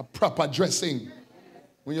 A proper dressing.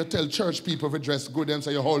 When you tell church people to dress good, them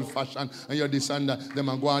say you're old fashioned and you're this and that. Them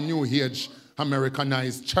and go on New Age,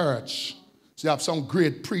 Americanized church. So you have some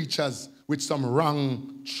great preachers with some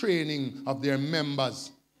wrong training of their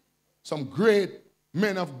members. Some great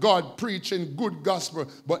men of God preaching good gospel,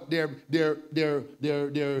 but their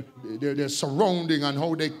surrounding and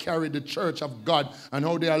how they carry the church of God and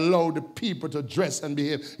how they allow the people to dress and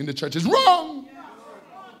behave in the church is wrong.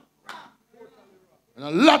 And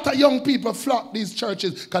a lot of young people flock these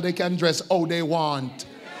churches because they can dress how they want.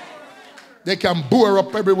 They can bore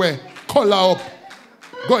up everywhere, color up,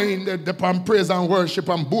 go in the praise and worship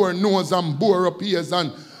and bore nose and bore up ears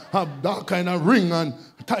and have that kind of ring and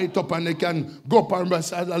tight up, and they can go up and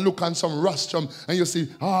look on some rostrum and you see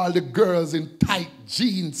all the girls in tight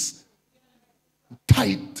jeans,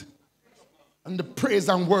 tight, and the praise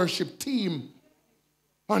and worship team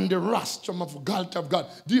on the rostrum of God of God.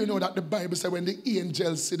 Do you know that the Bible says when the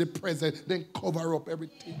angels see the presence, they cover up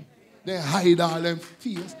everything. They hide all them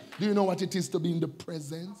fears. Do you know what it is to be in the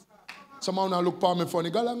presence? Someone now look for me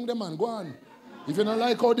funny. Go along the man, go on. If you don't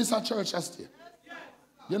like how this a church has to,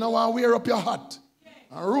 you know what, wear up your hat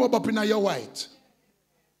and robe up in your white.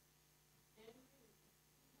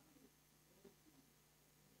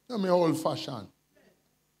 I'm old fashioned.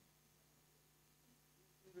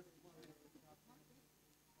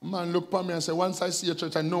 Man look for me and say, once I see your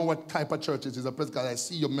church, I know what type of church it is. Because I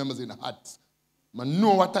see your members in hats. I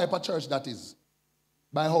know what type of church that is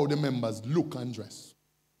by how the members look and dress.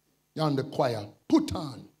 You're on the choir. Put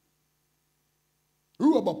on.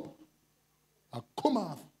 Robe up. And come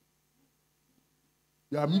off.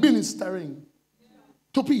 You are ministering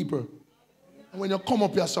to people. And when you come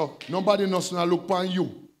up here, so nobody knows to look upon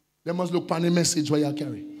you. They must look upon the message where you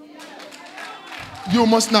carry. You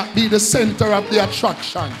must not be the center of the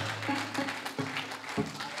attraction.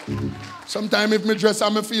 Sometimes if me dress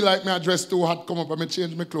and me feel like me dress too hot, come up and me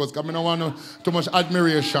change my clothes because I don't want too much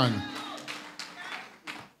admiration.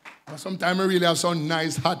 But sometimes I really have some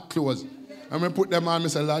nice hot clothes. And I put them on, I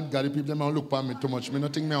say, Lord God, the people them look upon me too much. I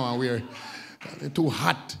don't think I want to wear. They're too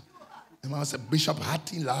hot. And I say, Bishop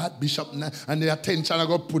hot, Lord, Bishop, and the attention I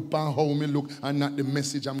go put on how me look and not the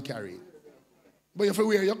message I'm carrying. But you have to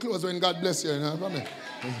wear your clothes when God bless you, you know.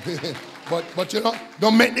 But you know,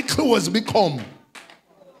 don't make the clothes become.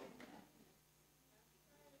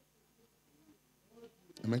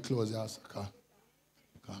 And my clothes are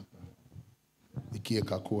the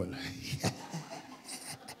cake are cold.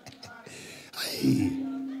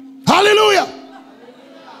 Hallelujah.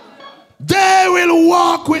 They will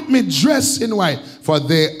walk with me dressed in white, for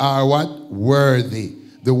they are what? Worthy.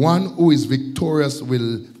 The one who is victorious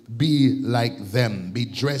will be like them, be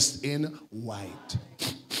dressed in white.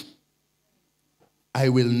 I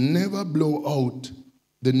will never blow out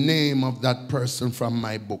the name of that person from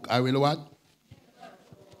my book. I will what?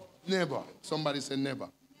 Never. Somebody say never.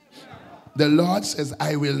 The Lord says,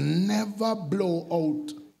 I will never blow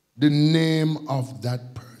out the name of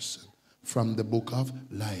that person from the book of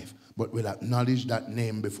life, but will acknowledge that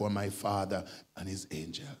name before my Father and his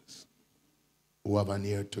angels who have an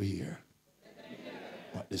ear to hear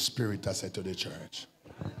what the Spirit has said to the church.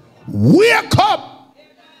 Wake up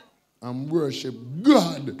and worship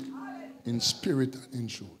God in spirit and in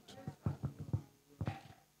truth.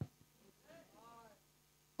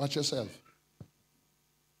 Watch yourself.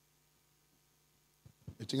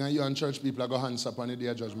 You think you and church people are going to answer upon the day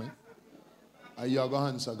of judgment? Are you going to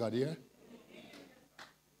answer God here?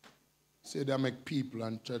 Say they make people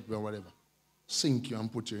and church or whatever sink you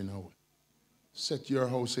and put you in a hole. Set your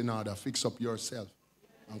house in order, fix up yourself,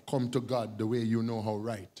 and come to God the way you know how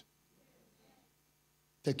right.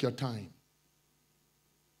 Take your time.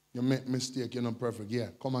 You make mistake, you're not perfect. Yeah,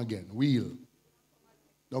 come again. Wheel.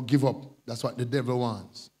 Don't give up. That's what the devil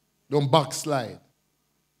wants. Don't backslide.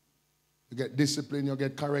 You get discipline, you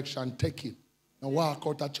get correction, take it. Now walk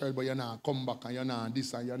out of church, but you're not come back and you're not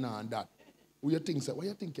this and you're not that. Who you think, what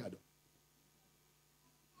you think you do?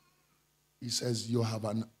 He says you have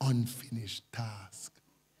an unfinished task.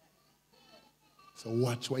 So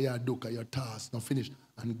watch what you do because your task not finished.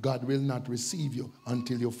 And God will not receive you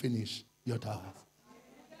until you finish your task.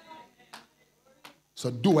 So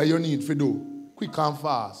do what you need to do. Quick and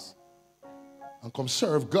fast. And come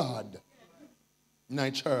serve God in our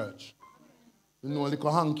church. You know, like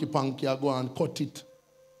a hanky-panky, you go and cut it,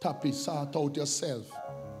 tap it, sort out yourself.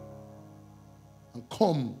 And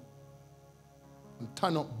come and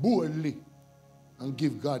turn up boldly and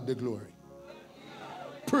give God the glory.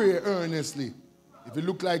 Pray earnestly. If you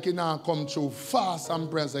look like you now come through, fast and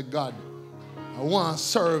pray, say, God, I want to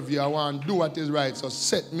serve you. I want to do what is right. So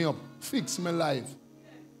set me up. Fix my life.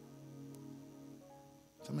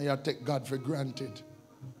 Some of you take God for granted.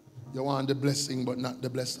 You want the blessing, but not the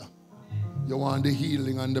blesser. You want the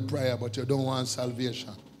healing and the prayer, but you don't want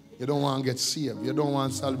salvation. You don't want to get saved. You don't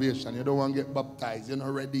want salvation. You don't want to get baptized. You're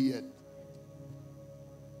not ready yet.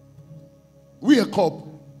 Wake up.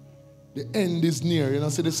 The end is near. You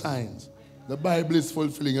don't see the signs. The Bible is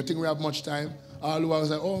fulfilling. You think we have much time? All who are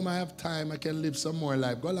saying, oh, I have time. I can live some more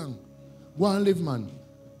life. Go along. Go and live, man.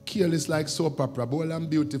 Careless like soap opera. Bold and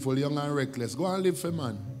beautiful, young and reckless. Go and live for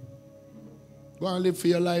man. Go and live for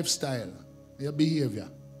your lifestyle, your behavior.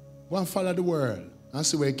 Go and follow the world and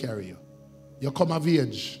see where it carry you. You come of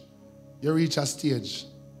age. You reach a stage.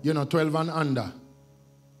 You know, 12 and under.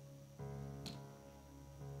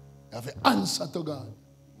 You have to answer to God.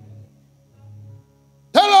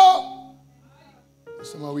 Hello!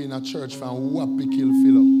 Some of we in a church from whoppy kill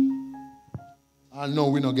fill up. I know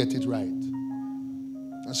we don't get it right.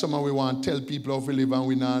 And some of we want to tell people how to live and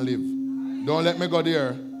we not live. Don't let me go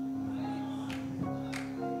there.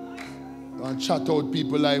 Don't chat out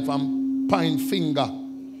people's life and point finger.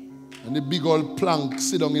 And the big old plank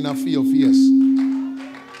sit down in a fear face.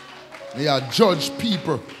 They are judge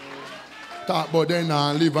people. Talk about they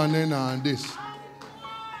not live and they not this.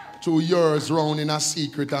 2 years round in a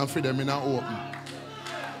secret and for them in a open.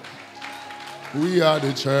 We are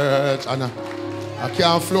the church. And I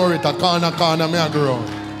can't floor it. A corner me a grow.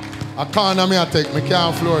 A corner me a take. Me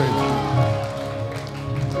can't floor it.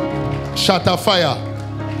 Shot a fire.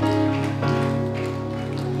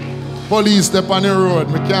 Police step on the road.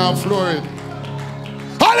 Me can't floor it.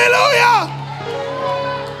 Hallelujah!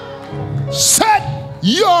 Set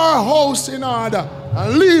your house in order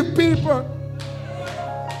and leave people.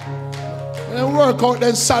 And work out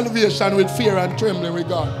their salvation with fear and trembling with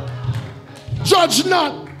God. Judge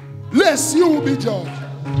not, lest you be judged.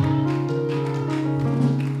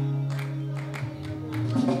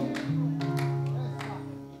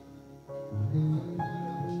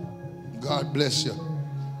 God bless you.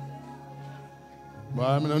 But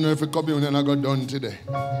I don't know if the communion I got done today.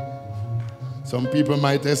 Some people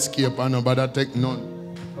might escape and nobody take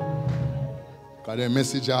none. Because their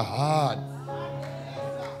message are hard.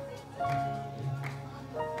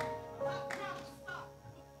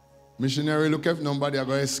 Missionary, look if nobody are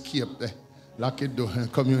going to escape there. Lock it door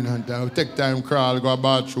and communion time. Take time, crawl, go to the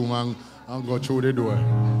bathroom and go through the door.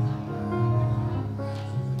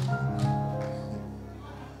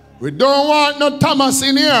 We don't want no Thomas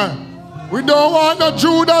in here. We don't want no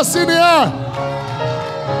Judas in here.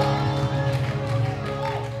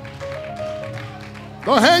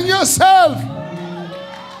 Go hang yourself.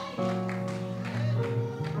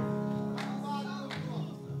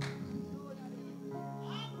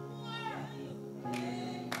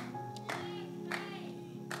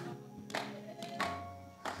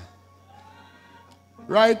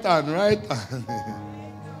 Right hand, right hand.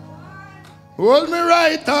 Hold me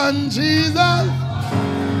right hand, Jesus.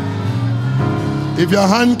 If your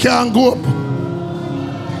hand can't go up.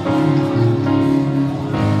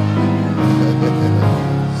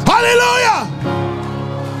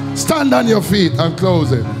 Hallelujah! Stand on your feet and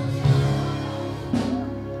close it.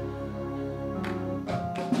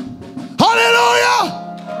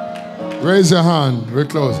 Hallelujah! Raise your hand. We're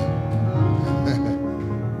closing.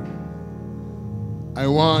 I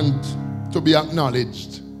want to be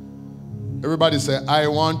acknowledged. Everybody say, I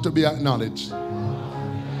want to be acknowledged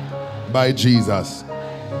by Jesus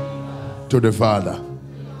to the Father.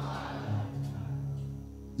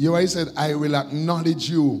 You I said, I will acknowledge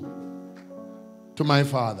you to my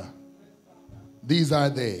Father. These are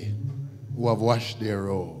they who have washed their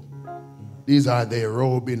robe. These are their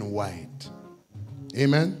robe in white.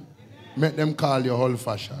 Amen? Make them call you old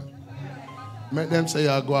fashioned. Make them say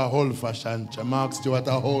you go a old fashioned. Mark Stewart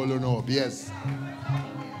a whole robe. Yes.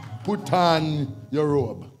 Put on your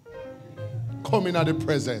robe. Come in at the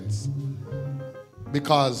presence.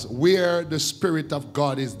 Because where the Spirit of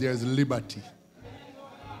God is, there's liberty.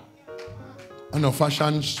 And a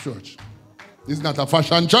fashion church. It's not a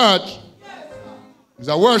fashion church. It's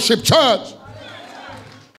a worship church.